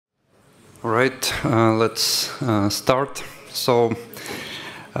All right, let's start. So,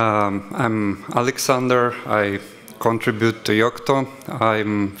 I'm Alexander. I contribute to Yocto.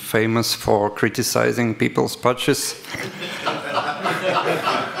 I'm famous for criticizing people's patches.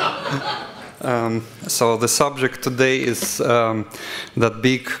 So the subject today is that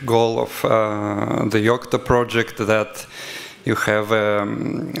big goal of the Yocto project, that you have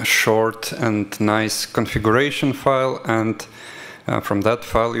a short and nice configuration file, and from that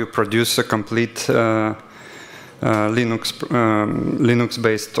file you produce a complete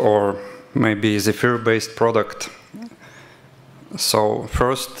Linux-based or maybe Zephyr-based product. So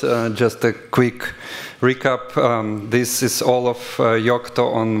first, just a quick recap. This is all of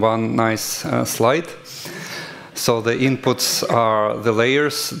Yocto on one nice slide. So the inputs are the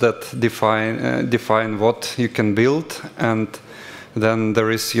layers that define what you can build, and then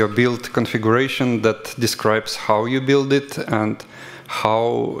there is your build configuration that describes how you build it, and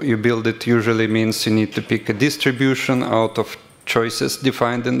how you build it usually means you need to pick a distribution out of choices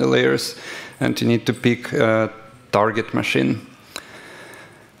defined in the layers, and you need to pick a target machine.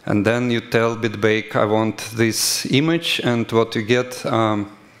 And then you tell BitBake, I want this image, and what you get,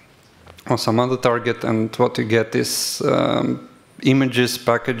 or some other target, and what you get is images,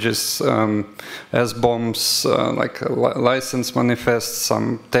 packages, SBOMs, like a license manifest,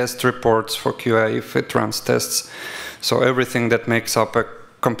 some test reports for QA if it runs tests. So everything that makes up a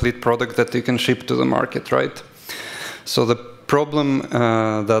complete product that you can ship to the market, right? So the problem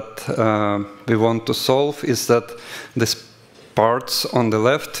that we want to solve is that these parts on the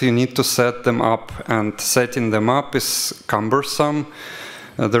left, you need to set them up, and setting them up is cumbersome.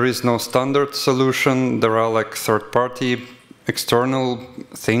 There is no standard solution. There are like third-party external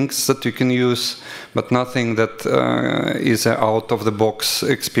things that you can use, but nothing that is an out-of-the-box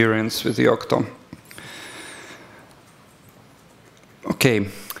experience with Yocto. Okay,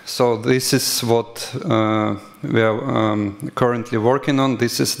 so this is what we are currently working on.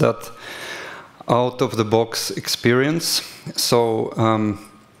 This is that out-of-the-box experience. So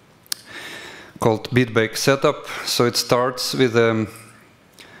called BitBake setup. So it starts with a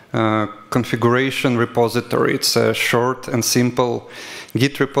configuration repository. It's a short and simple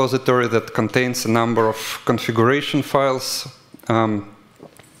Git repository that contains a number of configuration files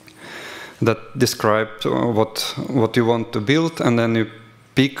that describe what you want to build, and then you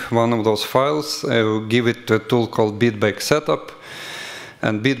pick one of those files, give it to a tool called BitBake setup,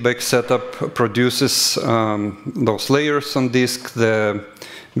 and BitBake setup produces those layers on disk, the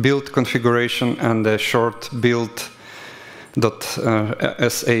build configuration, and the short build.sh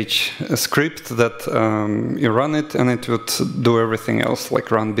script that you run it, and it would do everything else,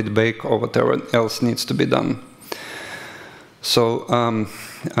 like run BitBake or whatever else needs to be done. So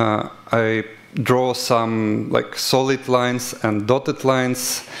I draw some like solid lines and dotted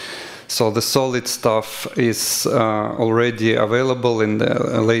lines. So the solid stuff is already available in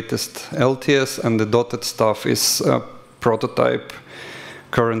the latest LTS, and the dotted stuff is a prototype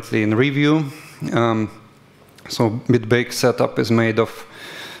currently in review. So BitBake setup is made of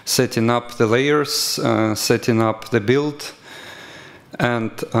setting up the layers, setting up the build,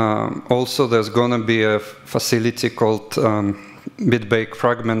 and also there's gonna be a facility called BitBake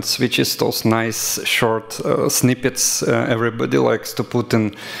fragments, which is those nice short snippets everybody likes to put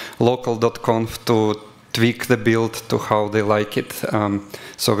in local.conf to tweak the build to how they like it.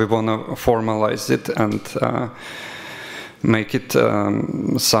 So we want to formalize it and make it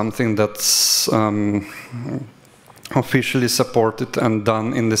something that's officially supported and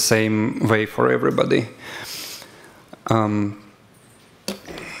done in the same way for everybody.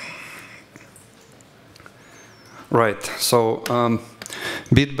 Right, so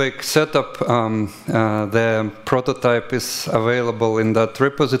BitBake setup, the prototype is available in that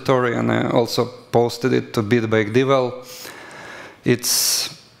repository, and I also posted it to BitBake devel. It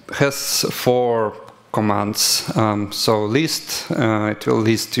has 4 commands. So list, it will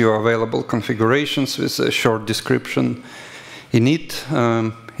list your available configurations with a short description. Init,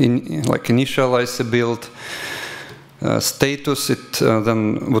 like initialize the build. Status, it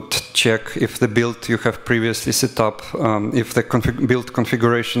then would check if the build you have previously set up, if the build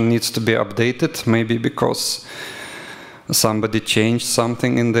configuration needs to be updated, maybe because somebody changed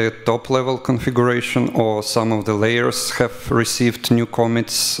something in the top level configuration, or some of the layers have received new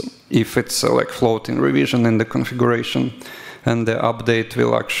commits, if it's like floating revision in the configuration, and the update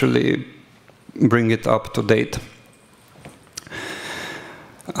will actually bring it up to date.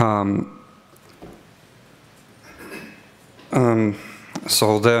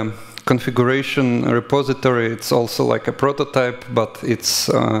 So the configuration repository, it's also like a prototype, but it's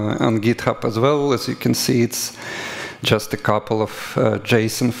on GitHub as well. As you can see, it's just a couple of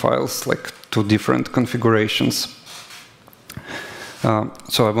JSON files, like 2 different configurations.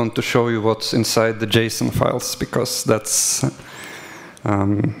 So I want to show you what's inside the JSON files, because that's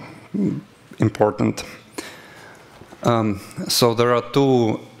important. So there are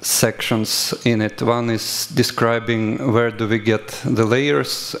 2 sections in it. One is describing where do we get the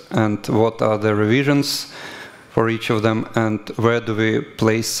layers and what are the revisions for each of them, and where do we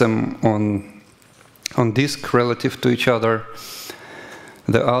place them on disk relative to each other.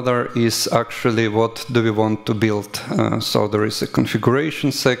 The other is actually what do we want to build. So there is a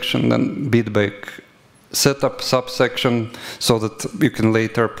configuration section, then bitbake setup subsection, so that you can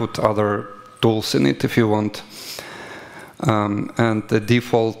later put other tools in it if you want. And the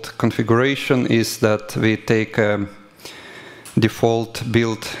default configuration is that we take a default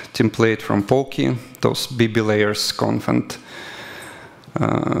build template from Pokey, those bb layers conf and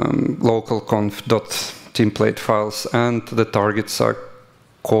local conf.template files, and the targets are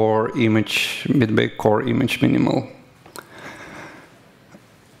core image, bitbake core image minimal.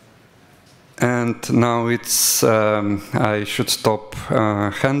 And now it's, I should stop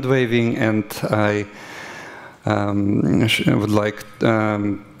hand waving, and I would like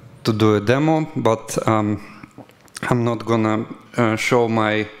to do a demo, but I'm not gonna show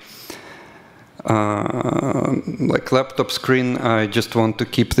my like laptop screen. I just want to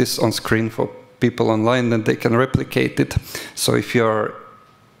keep this on screen for people online, and they can replicate it. So if you are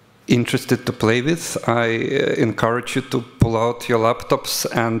interested to play with, I encourage you to pull out your laptops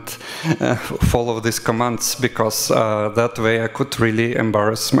and follow these commands, because that way I could really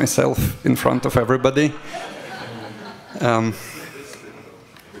embarrass myself in front of everybody.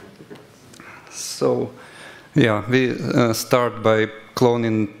 So yeah, we start by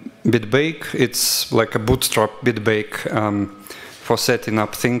cloning bitbake. It's like a bootstrap bitbake for setting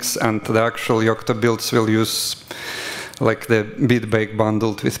up things, and the actual Yocto builds will use like the bitbake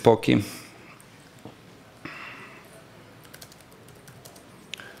bundled with Pokey.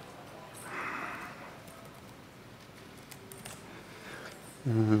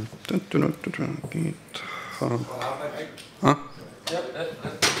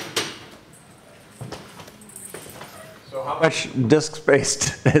 So how much disk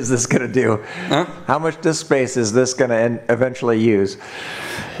space is this going to do? How much disk space is this going to eventually use?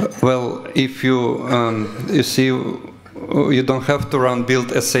 Well, if you you see, you don't have to run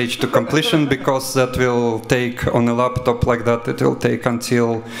build sh to completion, because that will take, on a laptop like that, it will take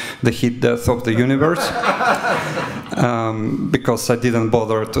until the heat death of the universe. Because I didn't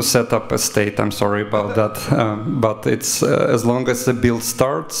bother to set up a state, I'm sorry about that. But it's as long as the build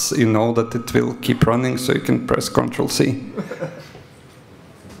starts, you know that it will keep running, so you can press Ctrl+C.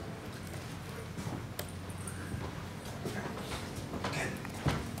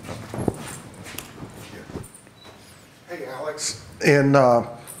 In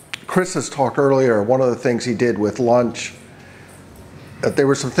Chris's talk earlier, one of the things he did with lunch, there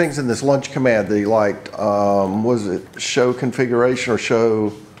were some things in this lunch command that he liked. Was it show configuration or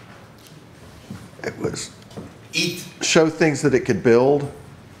show? It was eat. Show things that it could build.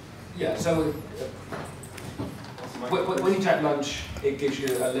 Yeah. So when you type lunch, it gives you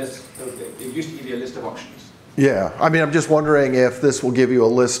a list. It used to give you a list of options. Yeah, I mean, I'm just wondering if this will give you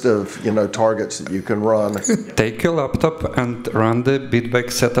a list of, you know, targets that you can run. Take your laptop and run the bitbake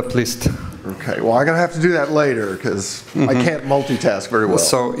setup list. Okay, well, I'm going to have to do that later, because I can't multitask very well.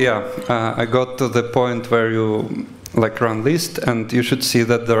 So yeah, I got to the point where you like run list, and you should see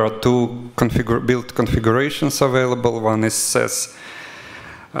that there are 2 build configurations available. One is says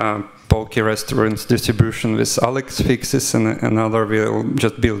Pokey restaurants distribution with Alex fixes, and another will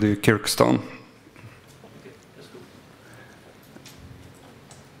just build you Kirkstone.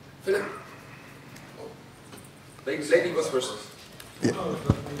 Philip. Lady goes first. Yeah.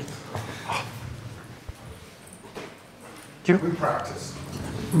 We practice.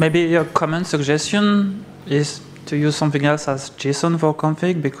 Maybe a common suggestion is to use something else as JSON for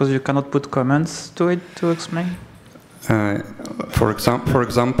config, because you cannot put comments to it to explain. For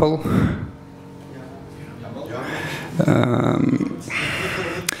example,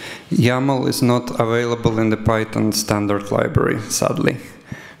 YAML is not available in the Python standard library, sadly.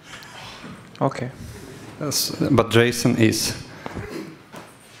 Okay. But JSON is.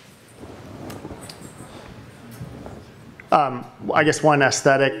 I guess one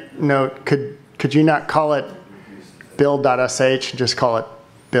aesthetic note, could you not call it build.sh, just call it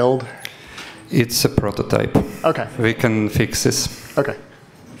build? It's a prototype. Okay. We can fix this. Okay.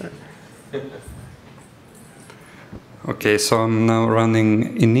 Okay, so I'm now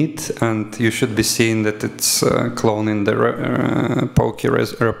running init, and you should be seeing that it's cloning the Pokey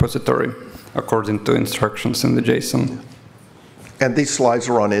repository. according to instructions in the JSON. And these slides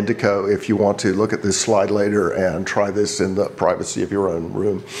are on Indico if you want to look at this slide later and try this in the privacy of your own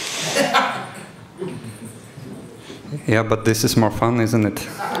room. Yeah, but this is more fun, isn't it?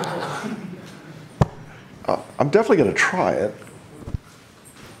 I'm definitely going to try it.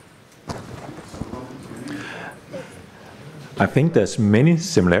 I think there's many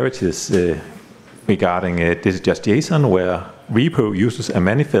similarities regarding this is just JSON, where repo uses a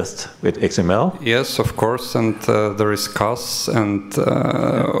manifest with XML. Yes, of course, and there is CAS, and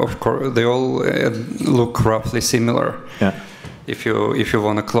of course they all look roughly similar. Yeah. If you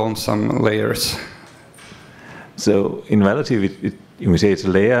want to clone some layers. So in reality, you can say it's a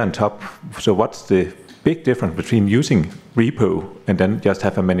layer on top. So what's the big difference between using repo and then just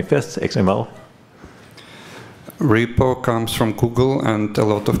have a manifest XML? Repo comes from Google, and a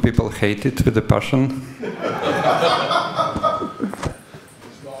lot of people hate it with a passion.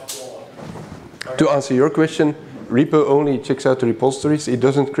 To answer your question, repo only checks out the repositories. It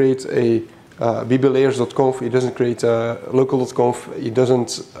doesn't create a bblayers.conf, it doesn't create a local.conf, it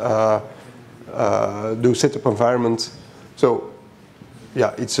doesn't do setup environment. So,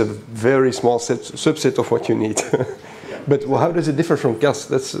 yeah, it's a very small subset of what you need. But how does it differ from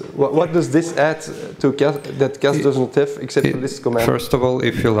CAS? What does this add to CAS that CAS doesn't have except for this command? First of all,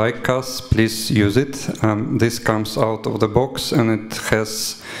 if you like CAS, please use it. This comes out of the box, and it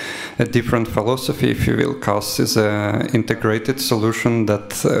has a different philosophy, if you will. CAS is an integrated solution that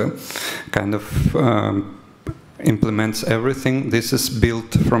kind of implements everything. This is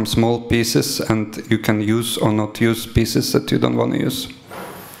built from small pieces, and you can use or not use pieces that you don't want to use.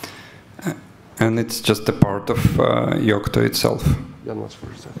 And it's just a part of Yocto itself. Jan was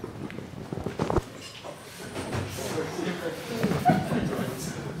first.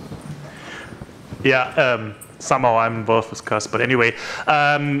 Yeah, somehow I'm involved with CAS, but anyway,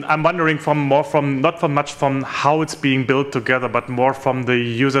 I'm wondering not from much from how it's being built together, but more from the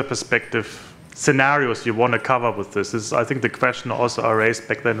user perspective, scenarios you want to cover with this. This is, I think, the question also I raised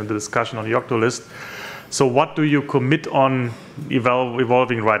back then in the discussion on the Yocto list. So what do you commit on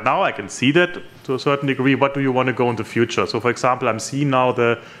evolving right now? I can see that to a certain degree. What do you want to go in the future? So for example, I'm seeing now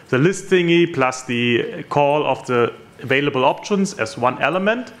the list thingy plus the call of the available options as one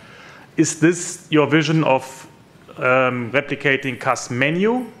element. Is this your vision of replicating CAS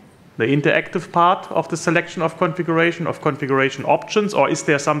menu, the interactive part of the selection of configuration options? Or is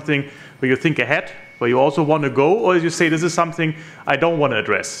there something where you think ahead, where you also want to go? Or you say this is something I don't want to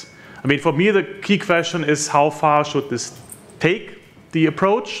address? I mean, for me, the key question is how far should this take the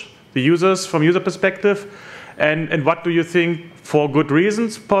approach, the users from user perspective, and what do you think, for good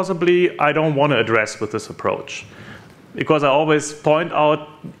reasons, possibly, I don't want to address with this approach? Because I always point out,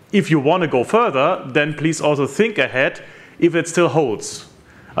 if you want to go further, then please also think ahead if it still holds.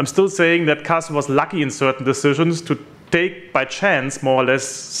 I'm still saying that CAS was lucky in certain decisions to take by chance, more or less,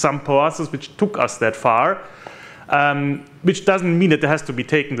 some process which took us that far. Which doesn't mean that it has to be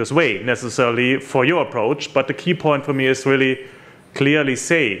taken this way necessarily for your approach, but the key point for me is really clearly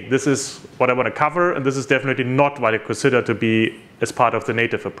say, this is what I want to cover, and this is definitely not what I consider to be as part of the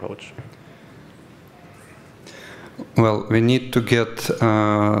native approach. Well, we need to get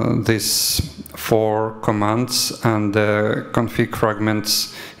these 4 commands and the config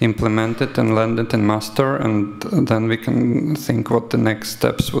fragments implemented and landed in master, and then we can think what the next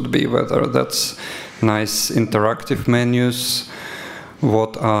steps would be, whether that's nice interactive menus,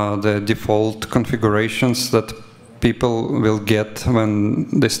 what are the default configurations that people will get when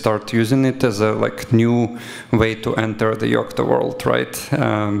they start using it as a new way to enter the Yocto world, right?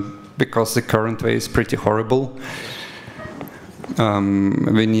 Because the current way is pretty horrible.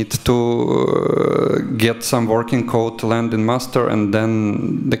 We need to get some working code to land in master, and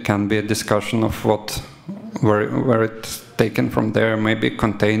then there can be a discussion of where it's taken from there, maybe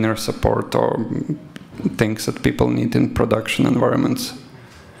container support or things that people need in production environments.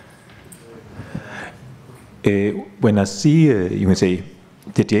 When I see, you can say,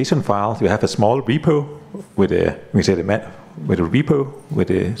 the JSON file, you have a small repo with a, we say with a repo with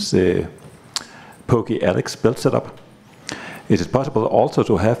this Pokey Alex build setup. Is it possible also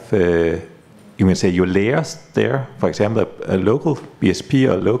to have, you can say, your layers there, for example, a local BSP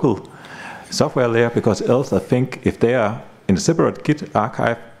or local software layer? Because else, I think, if they are in a separate Git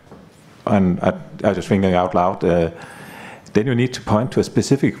archive, and I just thinking out loud, then you need to point to a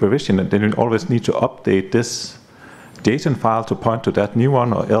specific revision, and then you always need to update this JSON file to point to that new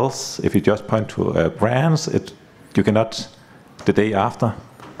one, or else, if you just point to a branch, you cannot the day after.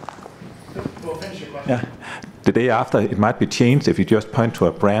 Yeah. The day after, it might be changed if you just point to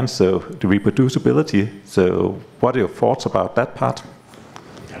a branch, so the reproducibility. So what are your thoughts about that part?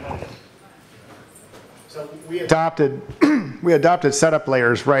 we adopted setup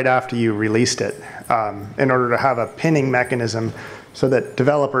layers right after you released it in order to have a pinning mechanism so that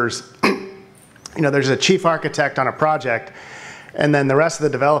developers, there's a chief architect on a project, and then the rest of the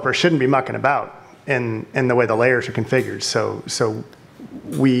developers shouldn't be mucking about in the way the layers are configured. So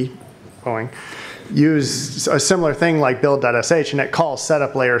we, Boeing, use a similar thing like build.sh, and it calls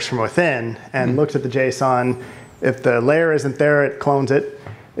setup layers from within and looks at the JSON. If the layer isn't there, it clones it.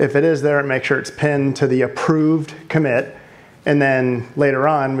 If it is there, it makes sure it's pinned to the approved commit. And then later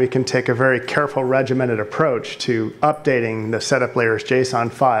on, we can take a very careful, regimented approach to updating the setup layers JSON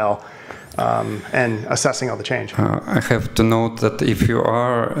file and assessing all the change. I have to note that if you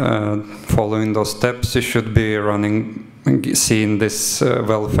are following those steps, you should be seeing this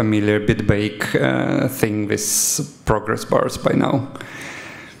well familiar bitbake thing with progress bars by now.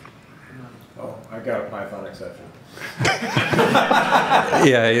 Oh, I got a Python exception.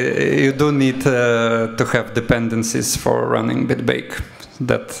 Yeah, you do need to have dependencies for running bitbake.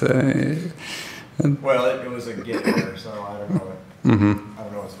 Well, it was a Git error, so I don't know. I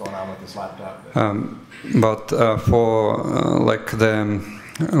don't know what's going on with this laptop. But for like the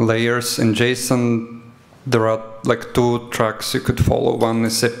layers in JSON, there are like two tracks you could follow. One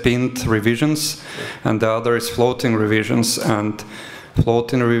is pinned revisions, and the other is floating revisions. And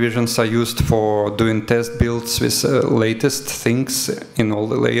floating revisions are used for doing test builds with latest things in all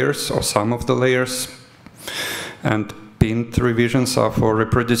the layers or some of the layers. And pinned revisions are for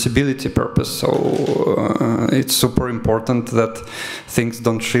reproducibility purpose. So it's super important that things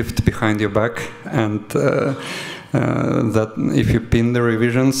don't shift behind your back, and that if you pin the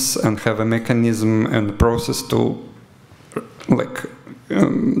revisions and have a mechanism and process to like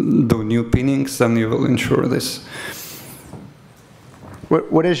do new pinnings, then you will ensure this.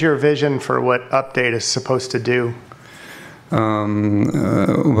 What is your vision for what update is supposed to do?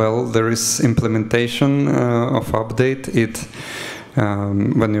 Well, there is implementation of update.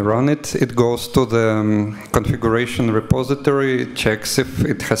 When you run it, it goes to the configuration repository, it checks if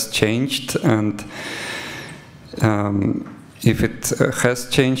it has changed, and if it has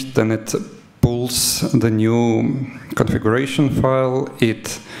changed, then it pulls the new configuration file.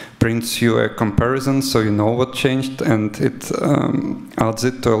 It prints you a comparison so you know what changed, and it adds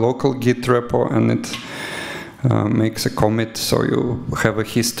it to a local Git repo, and it makes a commit so you have a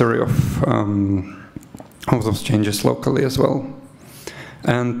history of those changes locally as well.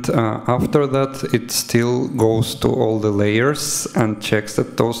 And after that, it still goes to all the layers and checks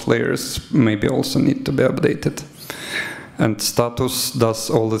that those layers maybe also need to be updated. And status does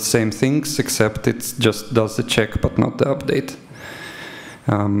all the same things, except it just does the check but not the update.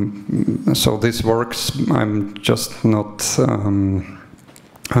 So this works. I'm just not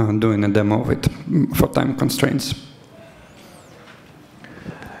doing a demo of it for time constraints.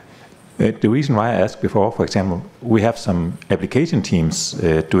 The reason why I asked before, for example, we have some application teams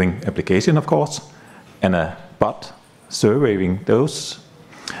doing application, of course, and a bot surveying those.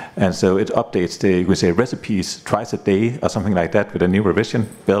 And so it updates the, you could say, recipes twice a day or something like that with a new revision,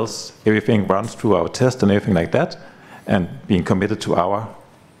 builds, everything runs through our test and everything like that, and being committed to our,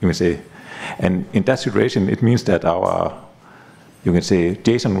 you can say, and in that situation, it means that our, you can say,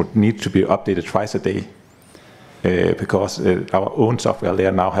 JSON would need to be updated twice a day because our own software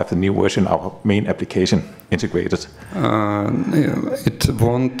layer now have the new version of our main application integrated. It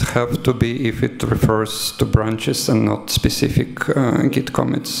won't have to be if it refers to branches and not specific Git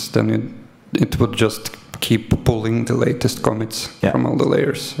commits. Then it would just keep pulling the latest commits from all the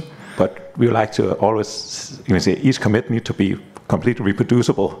layers. But we like to always, you can say, each commit needs to be completely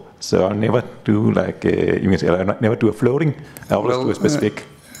reproducible. So I'll never do like, you can say, I'll never do a floating. I always do a specific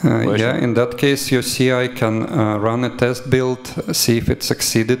version. Yeah, in that case, your CI can run a test build, see if it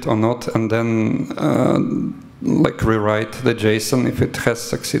succeeded or not, and then like rewrite the JSON if it has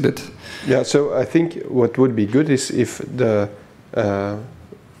succeeded. Yeah, so I think what would be good is if the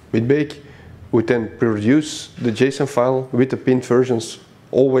bitbake would then produce the JSON file with the pinned versions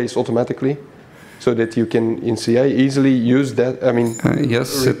always automatically, so that you can in CI easily use that. I mean,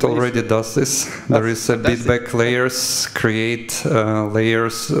 yes, it already does this. There is a bitbake layers, create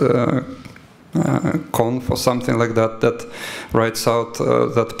layers conf or something like that that writes out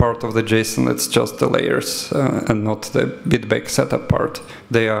that part of the JSON that's just the layers and not the bitbake setup part.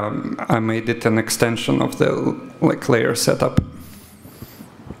 I made it an extension of the like layer setup.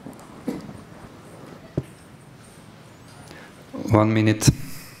 One minute.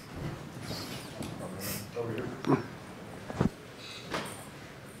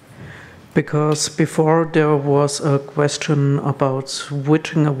 Because before there was a question about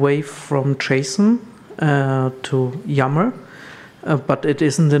switching away from JSON to YAML, but it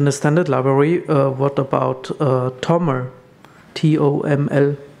isn't in the standard library. What about TOML?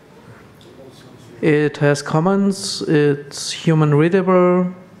 TOML. It has comments, it's human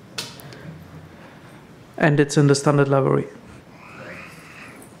readable, and it's in the standard library.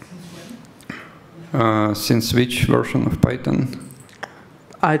 Since which version of Python?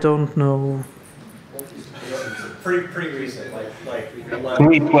 I don't know. Pretty recent, like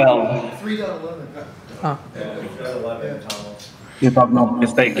 3.12. 3.11. Ah. 3.11. If I'm not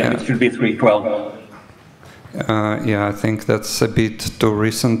mistaken, it should be 3.12. Yeah, I think that's a bit too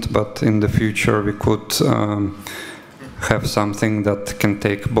recent, but in the future we could have something that can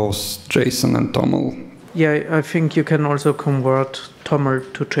take both JSON and TOML. Yeah, I think you can also convert TOML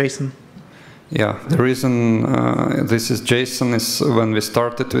to JSON. Yeah, the reason this is JSON is when we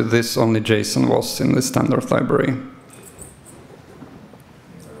started with this, only JSON was in the standard library.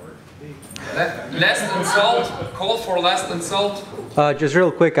 Last insult, call for last insult. Just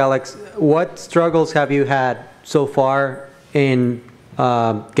real quick, Alex, what struggles have you had so far in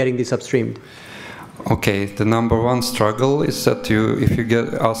getting this upstreamed? Okay, the #1 struggle is that if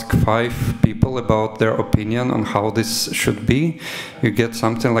you ask 5 people about their opinion on how this should be, you get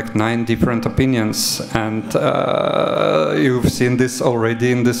something like 9 different opinions, and you've seen this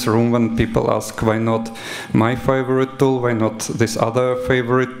already in this room when people ask why not my favorite tool, why not this other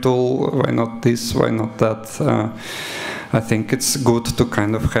favorite tool, why not this, why not that. I think it's good to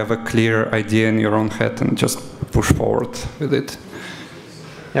kind of have a clear idea in your own head and just push forward with it.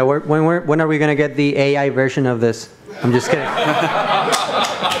 Yeah, when are we going to get the AI version of this? I'm just kidding.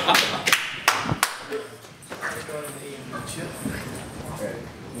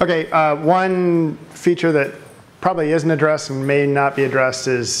 Okay, one feature that probably isn't addressed and may not be addressed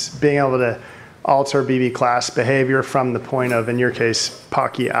is being able to alter BB class behavior from the point of, in your case,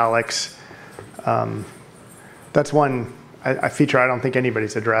 Pocky Alex. That's one a feature I don't think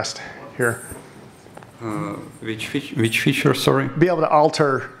anybody's addressed here. Which feature, sorry? Be able to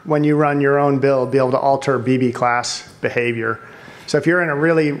alter, when you run your own build, be able to alter BB class behavior. So if you're in a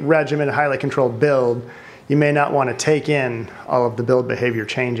really regimented, highly controlled build, you may not want to take in all of the build behavior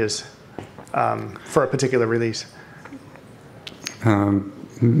changes for a particular release.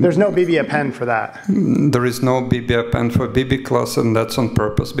 There's no BB append for that. There is no BB append for BB class, and that's on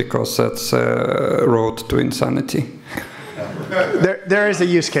purpose because that's a road to insanity. There is a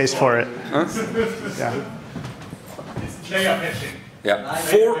use case for it. Huh? Yeah.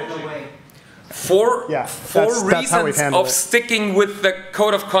 Four that's reasons of sticking with the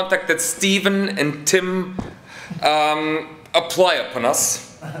code of conduct that Stephen and Tim apply upon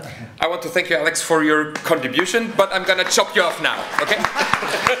us. I want to thank you, Alex, for your contribution, but I'm gonna chop you off now, okay?